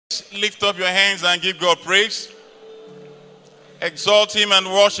lift up your hands and give God praise. Exalt him and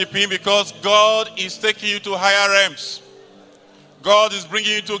worship him, because God is taking you to higher realms. God is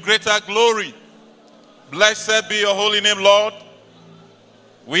bringing you to greater glory. Blessed be your holy name, Lord.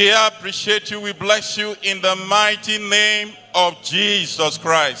 We appreciate you. We bless you in the mighty name of Jesus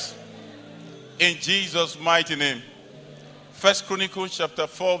Christ. In Jesus' mighty name. 1 Chronicles chapter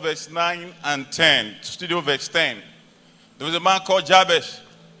 4 verse 9 and 10. Studio verse 10. There was a man called Jabez.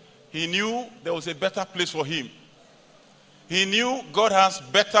 He knew there was a better place for him. He knew God has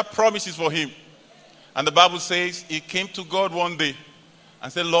better promises for him. And the Bible says he came to God one day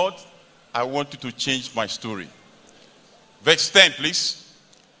and said, Lord, I want you to change my story. Verse 10, please.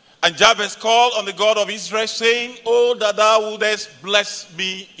 And Jabez called on the God of Israel, saying, oh, that thou wouldest bless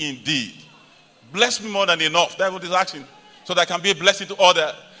me indeed. Bless me more than enough. That's what he's asking. So that I can be a blessing to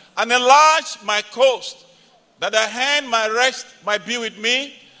others. And enlarge my coast, that thy hand, my rest, might be with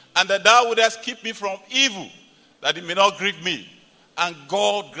me, and that thou wouldest keep me from evil, that it may not grieve me. And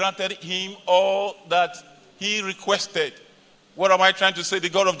God granted him all that he requested. What am I trying to say? The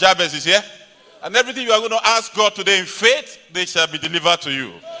God of Jabez is here. And everything you are going to ask God today in faith, they shall be delivered to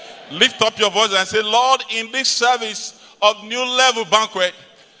you. Lift up your voice and say, Lord, in this service of New Level Banquet,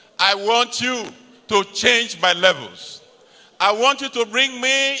 I want you to change my levels. I want you to bring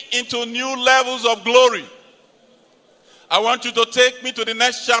me into new levels of glory. I want you to take me to the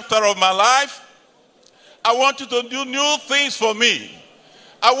next chapter of my life. I want you to do new things for me.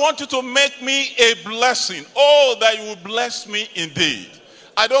 I want you to make me a blessing. Oh, that you will bless me indeed.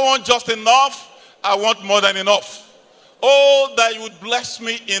 I don't want just enough. I want more than enough. Oh, that you would bless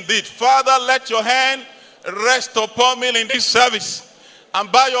me indeed. Father, let your hand rest upon me in this service.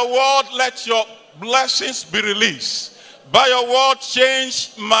 And by your word, let your blessings be released. By your word,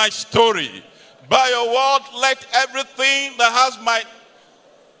 change my story. By your word, let everything that has my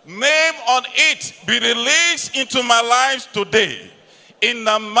name on it be released into my life today. In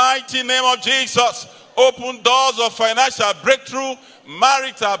the mighty name of Jesus, open doors of financial breakthrough,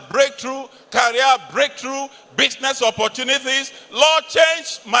 marital breakthrough, career breakthrough, business opportunities. Lord,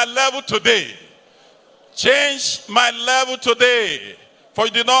 change my level today. Change my level today. For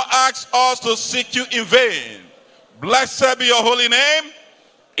you did not ask us to seek you in vain. Blessed be your holy name,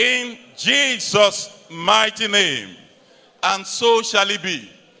 in Jesus' mighty name. And so shall it be.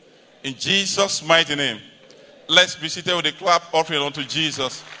 In Jesus' mighty name. Let's be seated with a clap offering unto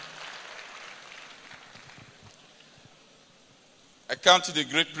Jesus. I count it a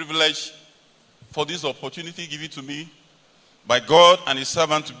great privilege for this opportunity given to me by God and his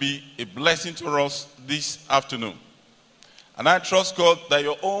servant to be a blessing to us this afternoon. And I trust God that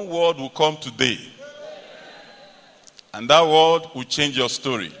your own word will come today. And that word will change your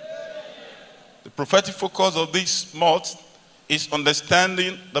story. The prophetic focus of this month is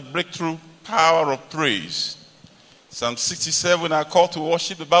understanding the breakthrough power of praise. Psalm 67, our call to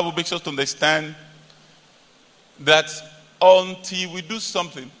worship, the Bible makes us to understand that until we do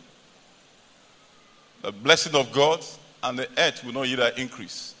something, the blessing of God and the earth will not yield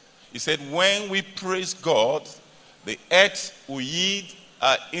increase. He said, when we praise God, the earth will yield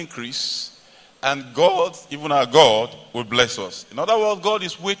our increase, and God, even our God, will bless us. In other words, God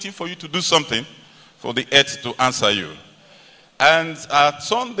is waiting for you to do something for the earth to answer you. And our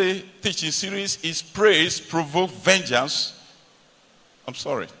Sunday teaching series is Praise Provoke Vengeance. I'm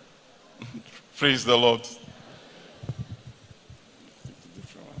sorry. Praise the Lord.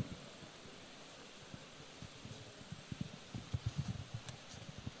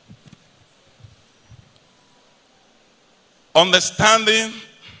 Understanding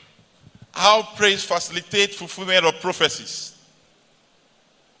how praise facilitates fulfillment of prophecies.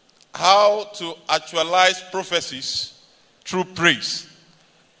 How to actualize prophecies through praise.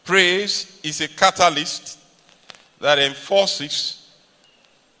 Praise is a catalyst that enforces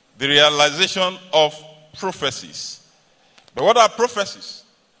the realization of prophecies. But what are prophecies?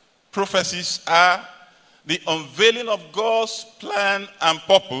 Prophecies are the unveiling of God's plan and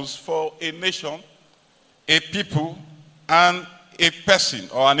purpose for a nation, a people, and a person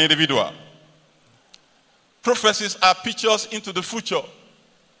or an individual. Prophecies are pictures into the future.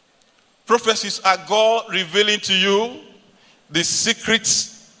 Prophecies are God revealing to you the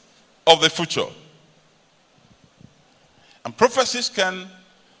secrets of the future. And prophecies can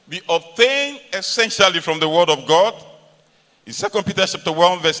be obtained essentially from the word of God. In 2 Peter chapter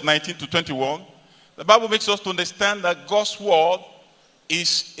 1, verse 19 to 21, the Bible makes us to understand that God's word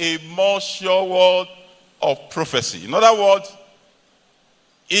is a more sure word of prophecy. In other words,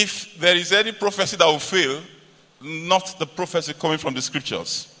 if there is any prophecy that will fail, not the prophecy coming from the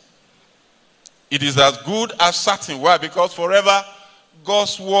scriptures. It is as good as certain. Why? Because forever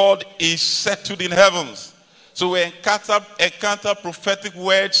God's word is settled in heavens. So we encounter prophetic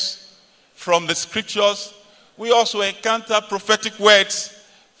words from the scriptures. We also encounter prophetic words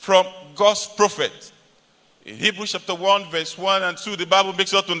from God's prophet. In Hebrews chapter 1, verse 1 and 2, the Bible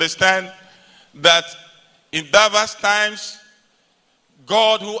makes us to understand that in diverse times,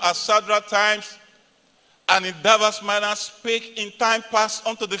 God, who at several times and in diverse manners spake in time past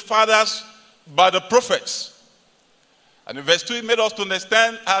unto the fathers by the prophets. And in verse 2, he made us to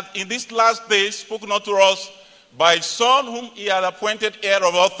understand that in these last days, spoken unto us by his Son, whom he had appointed heir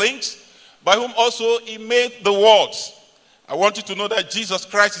of all things, by whom also he made the worlds. I want you to know that Jesus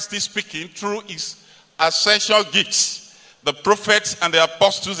Christ is still speaking through his essential gifts, the prophets and the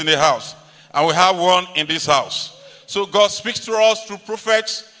apostles in the house. And we have one in this house. So God speaks to us through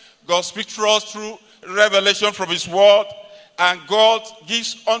prophets. God speaks to us through revelation from his word. And God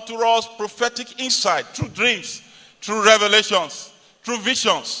gives unto us prophetic insight through dreams, through revelations, through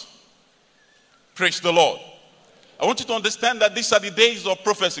visions. Praise the Lord. I want you to understand that these are the days of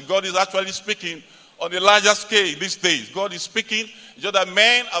prophecy. God is actually speaking on a larger scale these days. God is speaking, just that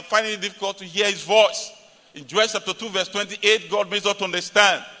men are finding it difficult to hear his voice. In Joel chapter 2, verse 28, God makes us to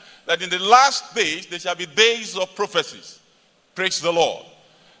understand that in the last days, there shall be days of prophecies. Praise the Lord.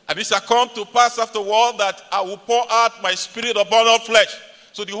 And it shall come to pass afterward that I will pour out my spirit upon all flesh.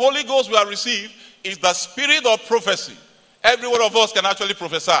 So the Holy Ghost we have received is the spirit of prophecy. Every one of us can actually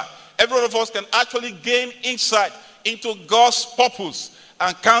prophesy. Every one of us can actually gain insight into God's purpose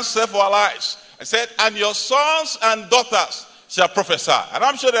and counsel for our lives. I said, and your sons and daughters shall prophesy. And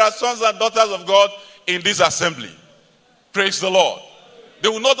I'm sure there are sons and daughters of God in this assembly. Praise the Lord. They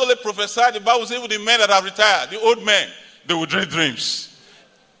will not only prophesy, the Bible says, even the men that have retired, the old men, they will dream dreams.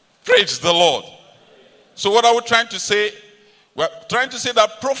 Praise the Lord. So what are we trying to say? We're trying to say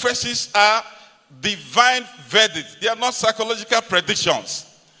that prophecies are divine verdicts. They are not psychological predictions.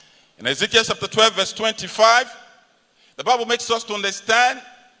 In Ezekiel chapter 12, verse 25, the Bible makes us to understand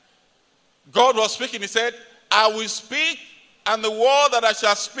God was speaking. He said, I will speak, and the word that I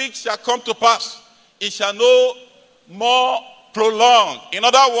shall speak shall come to pass. It shall no more prolong. In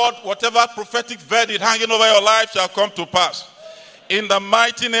other words, whatever prophetic verdict hanging over your life shall come to pass. In the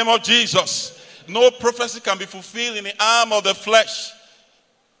mighty name of Jesus, no prophecy can be fulfilled in the arm of the flesh.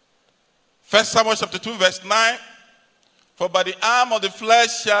 1 Samuel chapter 2, verse 9, for by the arm of the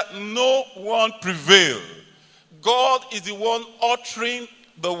flesh shall no one prevail. God is the one uttering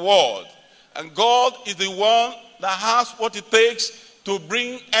the word. And God is the one that has what it takes to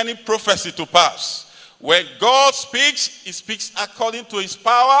bring any prophecy to pass. When God speaks, he speaks according to his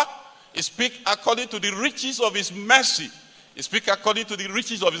power. He speaks according to the riches of his mercy. He speaks according to the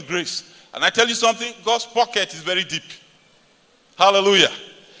riches of his grace. And I tell you something, God's pocket is very deep. Hallelujah.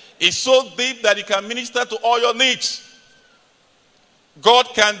 It's so deep that he can minister to all your needs. God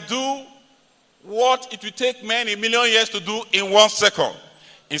can do what it will take men a million years to do in 1 second.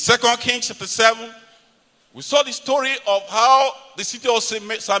 In 2 Kings chapter 7, we saw the story of how the city of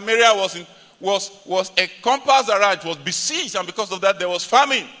Samaria was encompassed around, it was besieged, and because of that there was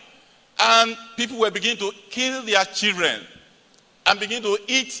famine. And people were beginning to kill their children and begin to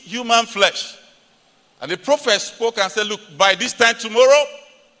eat human flesh. And the prophet spoke and said, look, by this time tomorrow,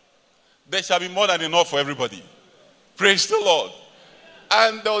 there shall be more than enough for everybody. Praise the Lord.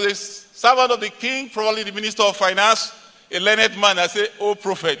 And there was a servant of the king, probably the minister of finance, a learned man. I said, oh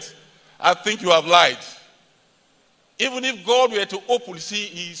prophet, I think you have lied. Even if God were to open, see,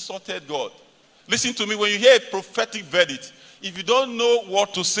 he insulted God. Listen to me, when you hear a prophetic verdict, if you don't know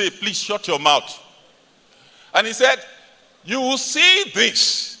what to say, please shut your mouth. And he said, you will see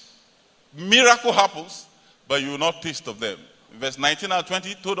this. Miracle happens, but you will not taste of them. Verse 19 and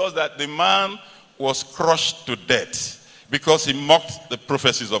 20 told us that the man was crushed to death because he mocked the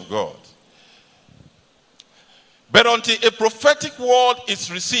prophecies of God. But until a prophetic word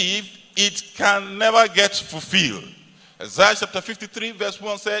is received, it can never get fulfilled. Isaiah chapter 53 verse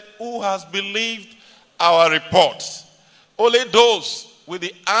 1 said, who has believed our report? Only those with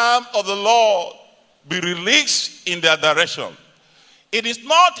the arm of the Lord be released in their direction. It is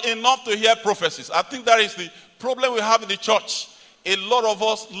not enough to hear prophecies. I think that is the problem we have in the church. A lot of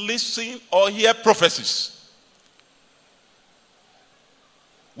us listen or hear prophecies.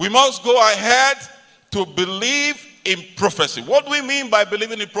 We must go ahead to believe in prophecy. What do we mean by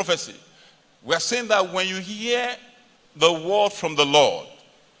believing in prophecy? We are saying that when you hear the word from the Lord,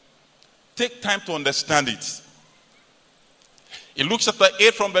 take time to understand it. In Luke chapter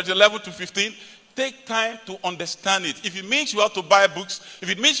 8 from verse 11 to 15, take time to understand it. If it means you have to buy books, if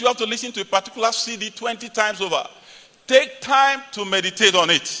it means you have to listen to a particular CD 20 times over, take time to meditate on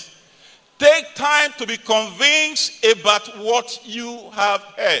it. Take time to be convinced about what you have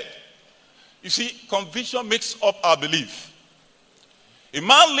heard. You see, conviction makes up our belief. A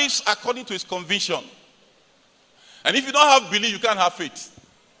man lives according to his conviction. And if you don't have belief, you can't have faith.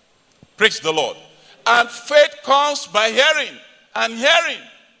 Praise the Lord. And faith comes by hearing, and hearing.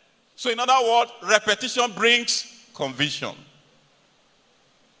 So in other words, repetition brings conviction.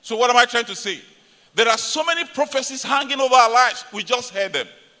 So what am I trying to say? There are so many prophecies hanging over our lives. We just heard them.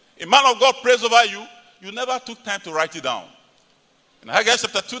 A man of God prays over you. You never took time to write it down. In Haggai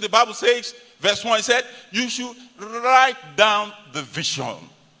chapter 2, the Bible says, verse 1, it said, you should write down the vision.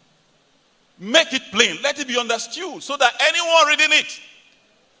 Make it plain. Let it be understood so that anyone reading it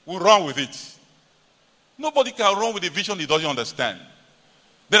will run with it. Nobody can run with a vision he doesn't understand.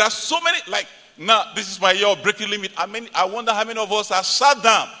 There are so many, like, now, this is my year of breaking limit. I wonder how many of us have sat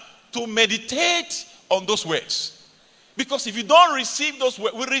down to meditate on those words. Because if you don't receive those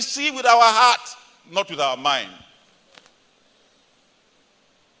words, we receive with our heart, not with our mind.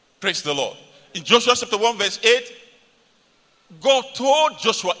 Praise the Lord. In Joshua chapter 1 verse 8, God told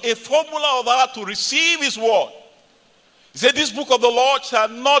Joshua a formula of how to receive his word. He said, this book of the Lord shall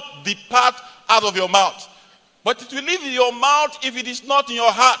not depart out of your mouth, but it will live in your mouth if it is not in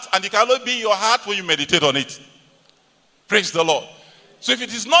your heart, and it cannot be in your heart when you meditate on it. Praise the Lord. So if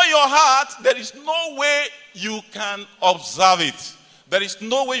it is not in your heart, there is no way you can observe it. There is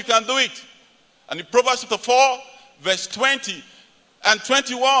no way you can do it. And in Proverbs chapter 4, verse 20 and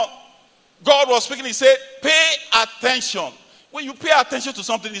 21, God was speaking, he said, pay attention. When you pay attention to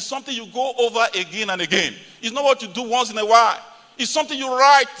something, it's something you go over again and again. It's not what you do once in a while. It's something you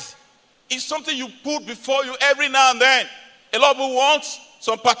write. It's something you put before you every now and then. A lot of people want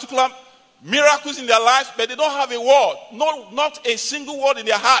some particular miracles in their lives, but they don't have a word. Not a single word in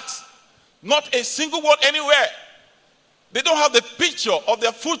their hearts. Not a single word anywhere. They don't have the picture of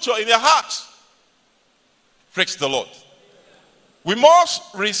their future in their hearts. Praise the Lord. We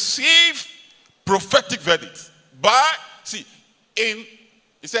must receive prophetic verdict.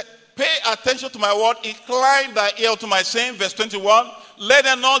 He said, pay attention to my word, incline thy ear to my saying, verse 21, let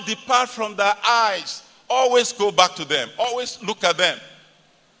them not depart from thy eyes. Always go back to them. Always look at them.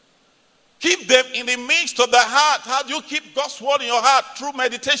 Keep them in the midst of the heart. How do you keep God's word in your heart? Through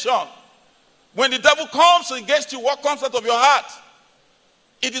meditation. When the devil comes against you, what comes out of your heart?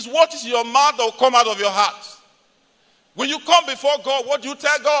 It is what is in your mouth that will come out of your heart. When you come before God, what do you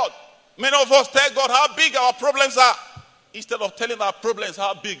tell God? Many of us tell God how big our problems are, instead of telling our problems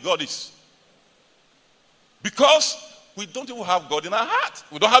how big God is. Because we don't even have God in our heart.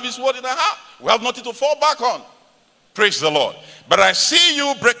 We don't have his word in our heart. We have nothing to fall back on. Praise the Lord. But I see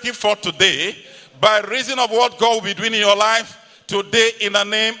you breaking forth today by reason of what God will be doing in your life today in the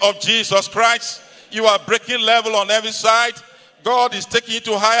name of Jesus Christ. You are breaking level on every side. God is taking you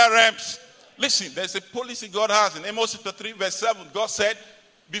to higher realms. Listen, there's a policy God has. In Amos chapter 3 verse 7, God said,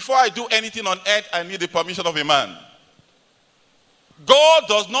 before I do anything on earth, I need the permission of a man. God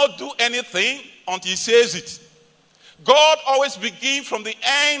does not do anything until he says it. God always begins from the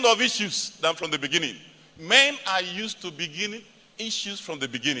end of issues than from the beginning. Men are used to beginning issues from the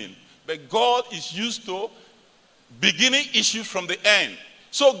beginning. But God is used to beginning issues from the end.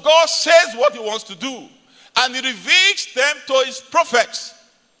 So God says what he wants to do. And he reveals them to his prophets.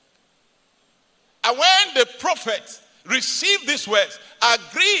 And when the prophets receive these words,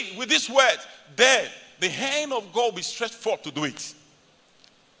 agree with these words, then the hand of God will be stretched forth to do it.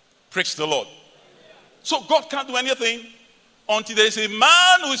 Praise the Lord. So God can't do anything until there is a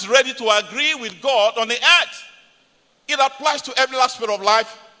man who is ready to agree with God on the earth. It applies to every aspect of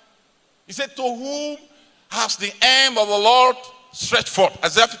life. He said, to whom has the arm of the Lord stretched forth?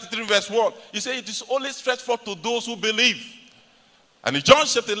 Isaiah 53 verse 1. He said, it is only stretched forth to those who believe. And in John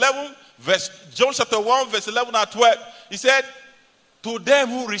chapter 1 verse 11 and 12, he said, to them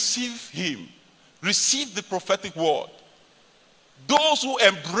who receive him, receive the prophetic word. Those who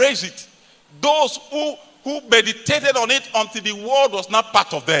embrace it, those who meditated on it until the word was not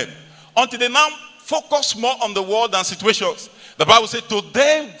part of them, until they now focus more on the word than situations. The Bible said, to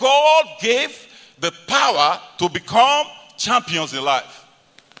them God gave the power to become champions in life.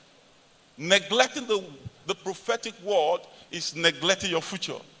 Neglecting the prophetic word is neglecting your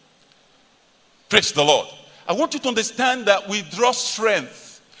future. Praise the Lord. I want you to understand that we draw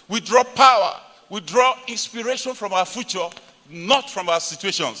strength, we draw power, we draw inspiration from our future, not from our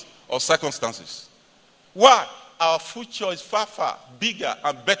situations or circumstances. Why? Our future is far, far bigger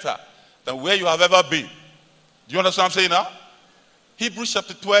and better than where you have ever been. Do you understand what I'm saying now? Hebrews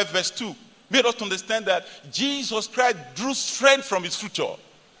chapter 12 verse 2 made us understand that Jesus Christ drew strength from his future.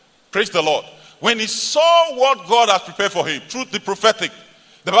 Praise the Lord. When he saw what God has prepared for him through the prophetic,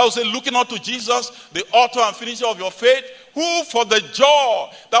 The Bible says, looking unto Jesus, the author and finisher of your faith, who for the joy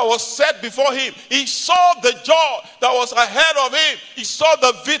that was set before him, he saw the joy that was ahead of him. He saw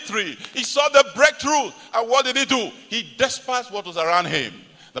the victory. He saw the breakthrough. And what did he do? He despised what was around him.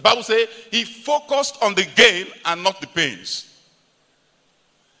 The Bible says he focused on the gain and not the pains.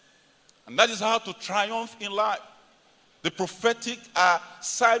 And that is how to triumph in life. The prophetic are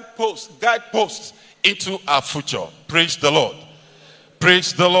signposts, guideposts into our future. Praise the Lord.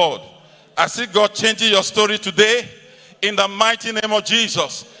 Praise the Lord. I see God changing your story today in the mighty name of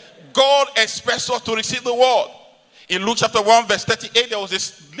Jesus. God expects us to receive the word. In Luke chapter 1 verse 38, there was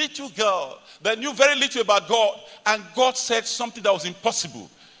this little girl that knew very little about God, and God said something that was impossible.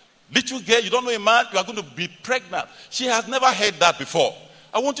 Little girl, you don't know a man, you are going to be pregnant. She has never heard that before.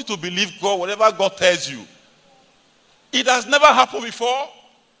 I want you to believe God, whatever God tells you. It has never happened before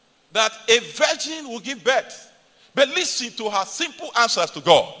that a virgin will give birth. But listen to her simple answers to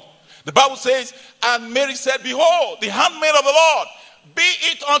God. The Bible says, and Mary said, behold, the handmaid of the Lord, be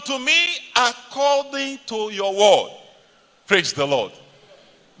it unto me according to your word. Praise the Lord.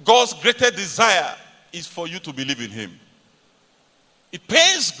 God's greatest desire is for you to believe in him. It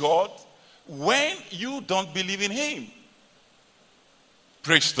pains God when you don't believe in him.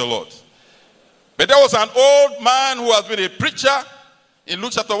 Praise the Lord. But there was an old man who has been a preacher in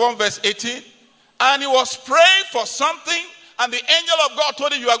Luke chapter 1 verse 18. And he was praying for something, and the angel of God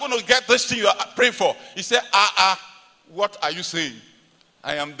told him, you are going to get this thing you are praying for. He said, what are you saying?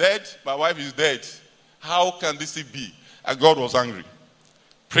 I am dead, my wife is dead. How can this thing be? And God was angry.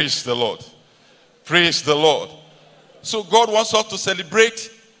 Praise the Lord. Praise the Lord. So God wants us to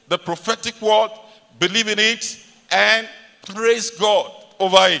celebrate the prophetic word, believe in it, and praise God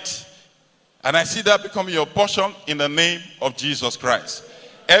over it. And I see that becoming your portion in the name of Jesus Christ.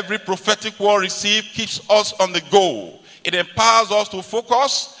 Every prophetic word received keeps us on the go. It empowers us to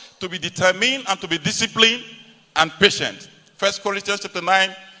focus, to be determined, and to be disciplined and patient. 1 Corinthians chapter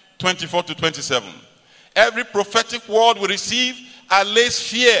 9, 24 to 27. Every prophetic word we receive allays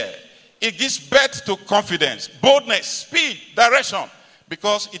fear. It gives birth to confidence, boldness, speed, direction,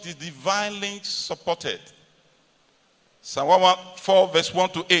 because it is divinely supported. Psalm 114 verse 1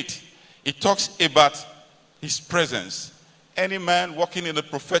 to 8. It talks about his presence. Any man walking in the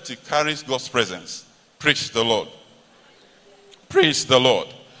prophetic carries God's presence. Praise the Lord. Praise the Lord.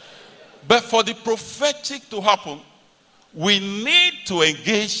 But for the prophetic to happen, we need to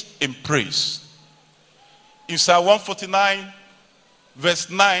engage in praise. In Psalm 149, verse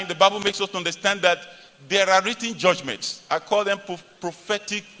 9, the Bible makes us understand that there are written judgments. I call them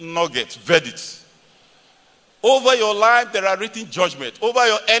prophetic nuggets, verdicts. Over your life, there are written judgments. Over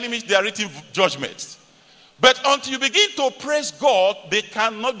your enemies, there are written judgments. But until you begin to praise God, they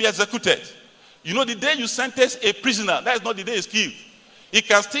cannot be executed. You know, the day you sentence a prisoner, that is not the day he's killed. He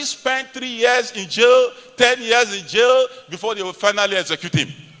can still spend 3 years in jail, 10 years in jail, before they will finally execute him.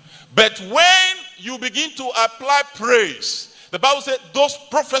 But when you begin to apply praise, the Bible says those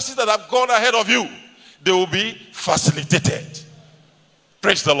prophecies that have gone ahead of you, they will be facilitated.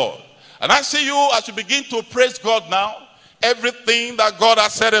 Praise the Lord. And I see you as you begin to praise God now, everything that God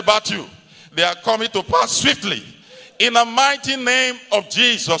has said about you, they are coming to pass swiftly in the mighty name of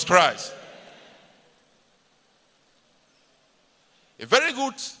Jesus Christ. A very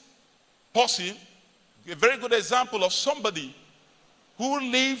good person, a very good example of somebody who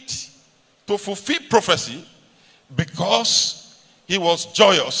lived to fulfill prophecy because he was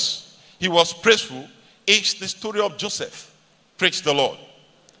joyous, he was praiseful, is the story of Joseph. Praise the Lord.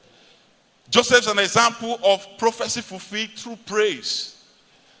 Joseph's an example of prophecy fulfilled through praise.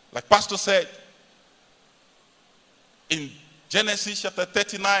 Like Pastor said, in Genesis chapter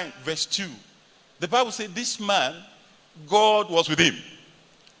 39, verse 2, the Bible said this man, God was with him.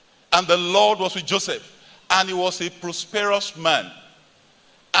 And the Lord was with Joseph. And he was a prosperous man.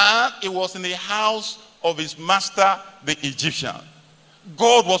 And he was in the house of his master, the Egyptian.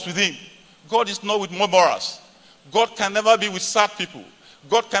 God was with him. God is not with murmurers. God can never be with sad people.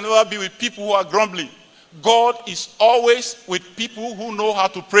 God can never be with people who are grumbling. God is always with people who know how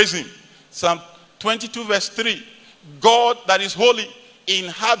to praise him. Psalm 22 verse 3. God that is holy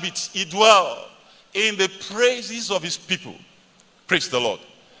inhabits, he dwells in the praises of his people. Praise the Lord.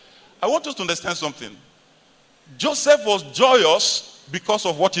 I want us to understand something. Joseph was joyous because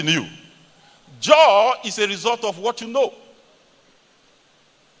of what he knew. Joy is a result of what you know.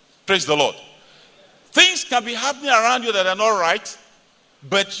 Praise the Lord. Things can be happening around you that are not right,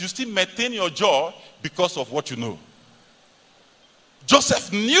 but you still maintain your joy because of what you know.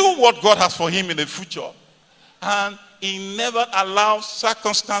 Joseph knew what God has for him in the future, and he never allowed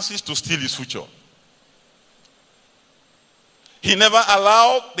circumstances to steal his future. He never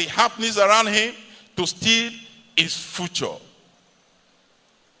allowed the happenings around him to steal his future.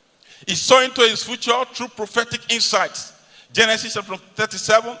 He saw into his future through prophetic insights. Genesis chapter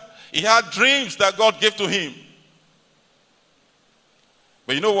 37, he had dreams that God gave to him.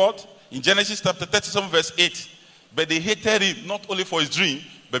 But you know what? In Genesis chapter 37 verse 8, but they hated him not only for his dream,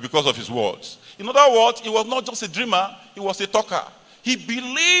 but because of his words. In other words, he was not just a dreamer, he was a talker. He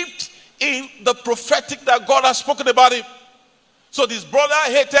believed in the prophetic that God has spoken about him. So this brother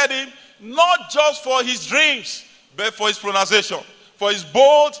hated him not just for his dreams, but for his pronunciation, for his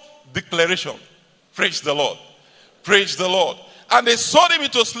bold declaration. Praise the Lord. Praise the Lord. And they sold him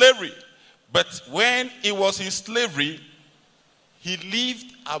into slavery. But when he was in slavery, he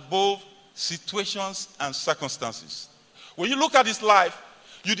lived above situations and circumstances. When you look at his life,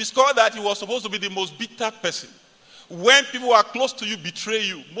 you discover that he was supposed to be the most bitter person. When people who are close to you betray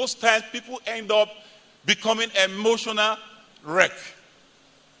you, most times people end up becoming emotional wreck.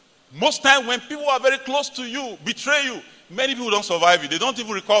 Most times when people who are very close to you betray you, many people don't survive it. They don't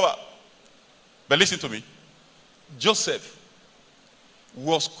even recover. But listen to me. Joseph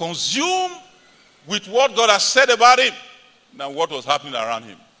was consumed with what God has said about him than what was happening around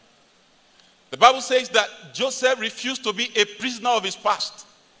him. The Bible says that Joseph refused to be a prisoner of his past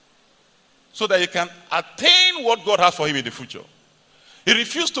so that he can attain what God has for him in the future. He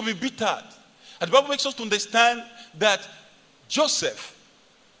refused to be bittered. And the Bible makes us to understand that Joseph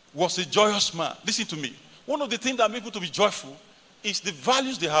was a joyous man. Listen to me. One of the things that makes people to be joyful is the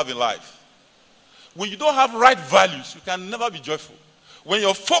values they have in life. When you don't have right values, you can never be joyful. When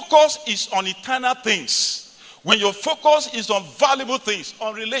your focus is on eternal things, when your focus is on valuable things,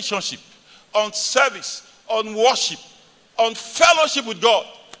 on relationship, on service, on worship, on fellowship with God,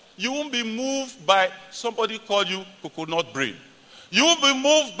 you won't be moved by somebody called you coconut brain. You won't be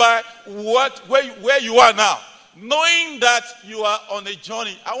moved by where you are now, knowing that you are on a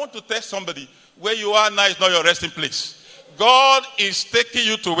journey. I want to tell somebody, where you are now is not your resting place. God is taking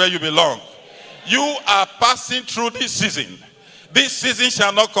you to where you belong. You are passing through this season. This season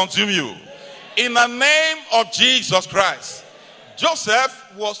shall not consume you. In the name of Jesus Christ.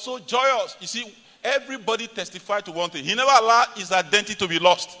 Joseph was so joyous. You see, everybody testified to one thing. He never allowed his identity to be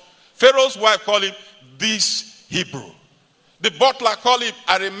lost. Pharaoh's wife called him this Hebrew. The butler called him,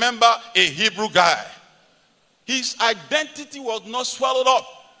 I remember, a Hebrew guy. His identity was not swallowed up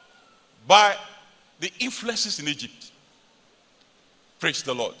by the influences in Egypt. Praise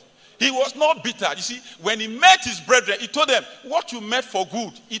the Lord. He was not bitter. You see, when he met his brethren, he told them, what you meant for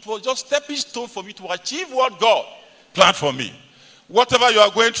good, it was just stepping stone for me to achieve what God planned for me. Whatever you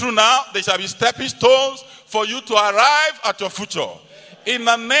are going through now, there shall be stepping stones for you to arrive at your future. In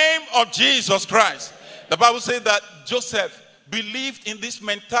the name of Jesus Christ. The Bible says that Joseph believed in this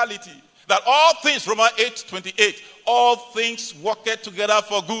mentality, that all things, Romans 8:28, all things work together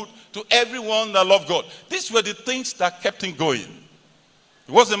for good to everyone that love God. These were the things that kept him going.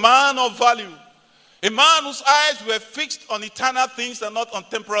 He was a man of value, a man whose eyes were fixed on eternal things and not on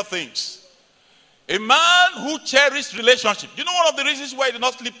temporal things. A man who cherished relationship. You know one of the reasons why he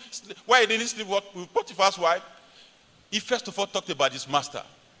didn't sleep with Potiphar's wife? He first of all talked about his master,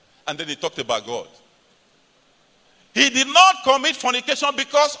 and then he talked about God. He did not commit fornication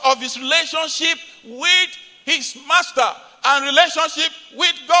because of his relationship with his master and relationship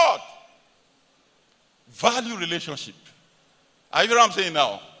with God. Value relationship. Are you hearing what I'm saying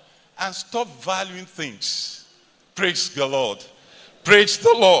now? And stop valuing things. Praise the Lord. Praise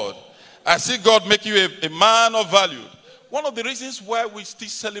the Lord. I see God make you a man of value. One of the reasons why we still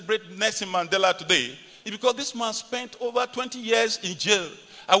celebrate Nelson Mandela today is because this man spent over 20 years in jail.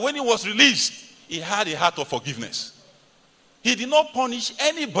 And when he was released, he had a heart of forgiveness. He did not punish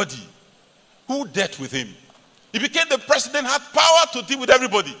anybody who dealt with him. He became the president, had power to deal with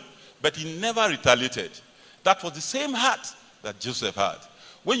everybody. But he never retaliated. That was the same heart that Joseph had.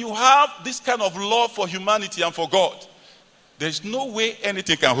 When you have this kind of love for humanity and for God, there's no way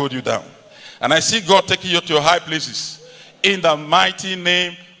anything can hold you down. And I see God taking you to high places in the mighty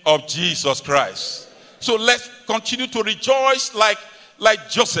name of Jesus Christ. So let's continue to rejoice like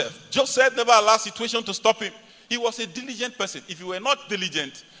Joseph. Joseph never allowed situation to stop him. He was a diligent person. If he were not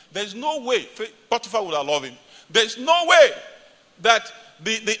diligent, there's no way Potiphar would have loved him. There's no way that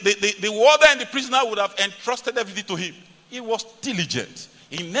the warder and the prisoner would have entrusted everything to him. He was diligent.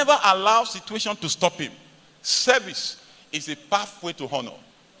 He never allowed situation to stop him. Service is a pathway to honor.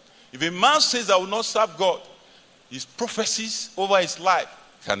 If a man says, I will not serve God, his prophecies over his life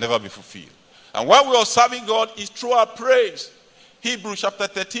can never be fulfilled. And while we are serving God, is through our praise. Hebrews chapter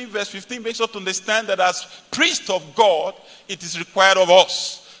 13 verse 15 makes us understand that as priests of God, it is required of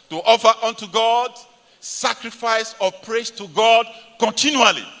us to offer unto God sacrifice of praise to God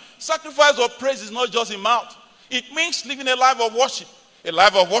continually. Sacrifice of praise is not just in mouth. It means living a life of worship. A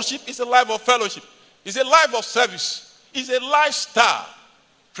life of worship is a life of fellowship. It's a life of service. It's a lifestyle.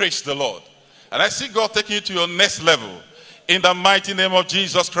 Praise the Lord. And I see God taking you to your next level in the mighty name of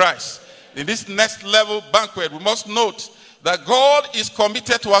Jesus Christ. In this next level banquet, we must note that God is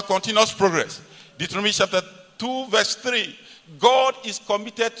committed to our continuous progress. Deuteronomy chapter 2 verse 3. God is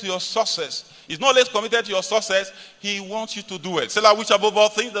committed to your success. He's not less committed to your success. He wants you to do it. Say, I wish above all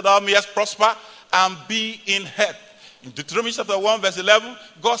things that thou mayest prosper and be in health. In Deuteronomy chapter 1 verse 11,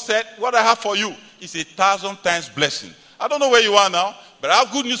 God said, what I have for you is 1,000 times blessing. I don't know where you are now, but I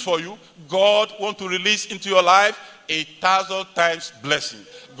have good news for you. God wants to release into your life 1,000 times blessing.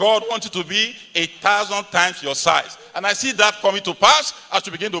 God wants you to be 1,000 times your size. And I see that coming to pass as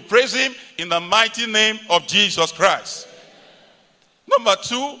you begin to praise him in the mighty name of Jesus Christ. Number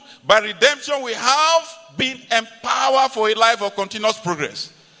 2, by redemption we have been empowered for a life of continuous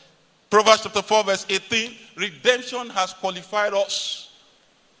progress. Proverbs chapter 4 verse 18, redemption has qualified us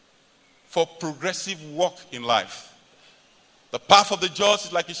for progressive walk in life. The path of the just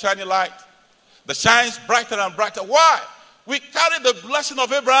is like a shining light that shines brighter and brighter. Why? We carry the blessing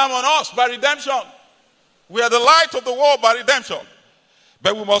of Abraham on us by redemption. We are the light of the world by redemption.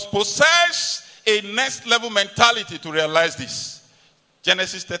 But we must possess a next level mentality to realize this.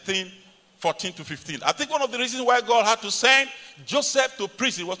 Genesis 13, 14 to 15. I think one of the reasons why God had to send Joseph to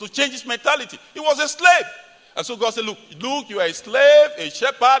prison was to change his mentality. He was a slave. And so God said, look, you are a slave, a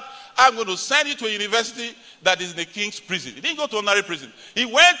shepherd. I'm going to send you to a university that is in the king's prison. He didn't go to ordinary prison. He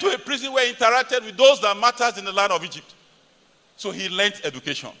went to a prison where he interacted with those that mattered in the land of Egypt. So he learned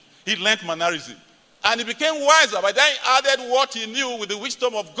education. He learned mannerism. And he became wiser. By then he added what he knew with the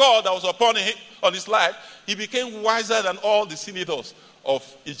wisdom of God that was upon him, on his life. He became wiser than all the senators of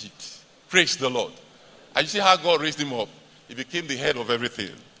Egypt. Praise the Lord. And you see how God raised him up. He became the head of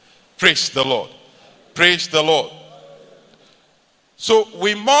everything. Praise the Lord. Praise the Lord. So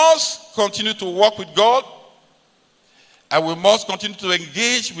we must continue to walk with God. And we must continue to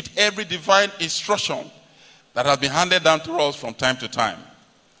engage with every divine instruction that has been handed down to us from time to time.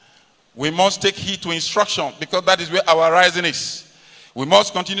 We must take heed to instruction because that is where our rising is. We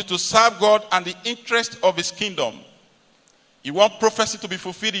must continue to serve God and the interest of his kingdom. You want prophecy to be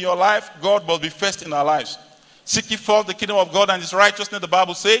fulfilled in your life, God must be first in our lives. Seek ye first the kingdom of God and his righteousness, the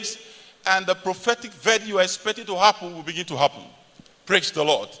Bible says, and the prophetic verdict you are expecting to happen will begin to happen. Praise the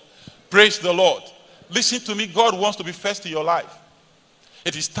Lord. Praise the Lord. Listen to me, God wants to be first in your life.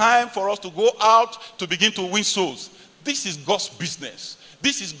 It is time for us to go out to begin to win souls. This is God's business.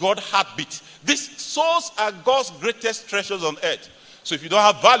 This is God's heartbeat. These souls are God's greatest treasures on earth. So if you don't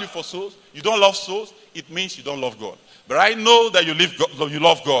have value for souls, you don't love souls, it means you don't love God. But I know that you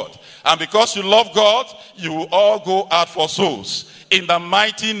love God. And because you love God, you will all go out for souls. In the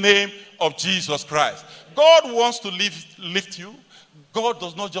mighty name of Jesus Christ. God wants to lift you. God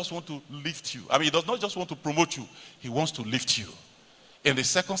does not just want to lift you. I mean, he does not just want to promote you. He wants to lift you. In the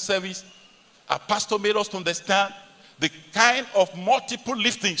second service, our pastor made us to understand the kind of multiple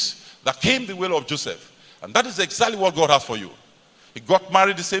liftings that came the way of Joseph. And that is exactly what God has for you. He got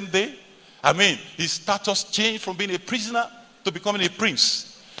married the same day. I mean, his status changed from being a prisoner to becoming a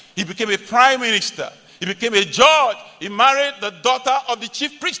prince. He became a prime minister. He became a judge. He married the daughter of the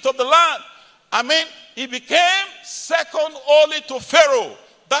chief priest of the land. I mean, he became second only to Pharaoh.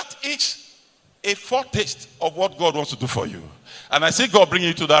 That is a foretaste of what God wants to do for you. And I see God bring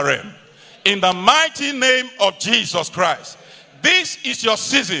you to that realm. In the mighty name of Jesus Christ. This is your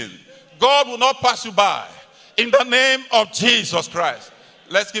season. God will not pass you by. In the name of Jesus Christ.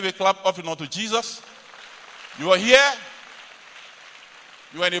 Let's give a clap offering unto Jesus. You are here.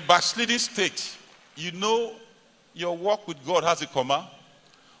 You are in a backsliding state. You know your walk with God has a comma.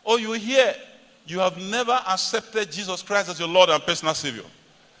 Or you are here. You have never accepted Jesus Christ as your Lord and personal Savior.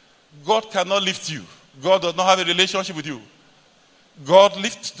 God cannot lift you. God does not have a relationship with you. God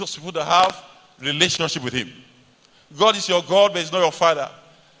lifts those people that have relationship with him. God is your God, but he's not your Father.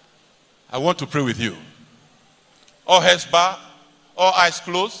 I want to pray with you. All heads bowed, all eyes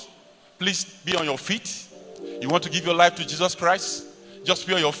closed. Please be on your feet. You want to give your life to Jesus Christ? Just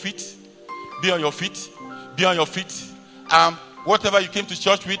be on your feet. Be on your feet. Be on your feet. Whatever you came to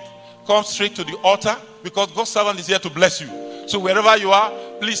church with, come straight to the altar because God's servant is here to bless you. So wherever you are,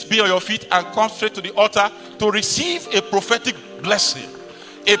 please be on your feet and come straight to the altar to receive a prophetic blessing,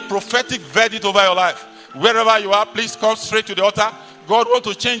 a prophetic verdict over your life. Wherever you are, please come straight to the altar. God wants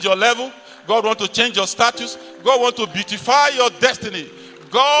to change your level. God wants to change your status. God wants to beautify your destiny.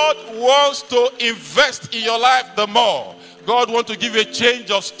 God wants to invest in your life the more. God God wants to give you a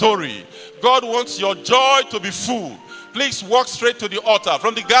change of story. God wants your joy to be full. Please walk straight to the altar.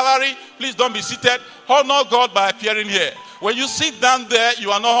 From the gallery, please don't be seated. Honor God by appearing here. When you sit down there,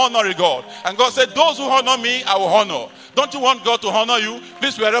 you are not honoring God. And God said, those who honor me, I will honor. Don't you want God to honor you?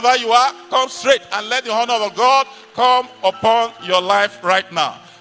 Please, wherever you are, come straight and let the honor of God come upon your life right now.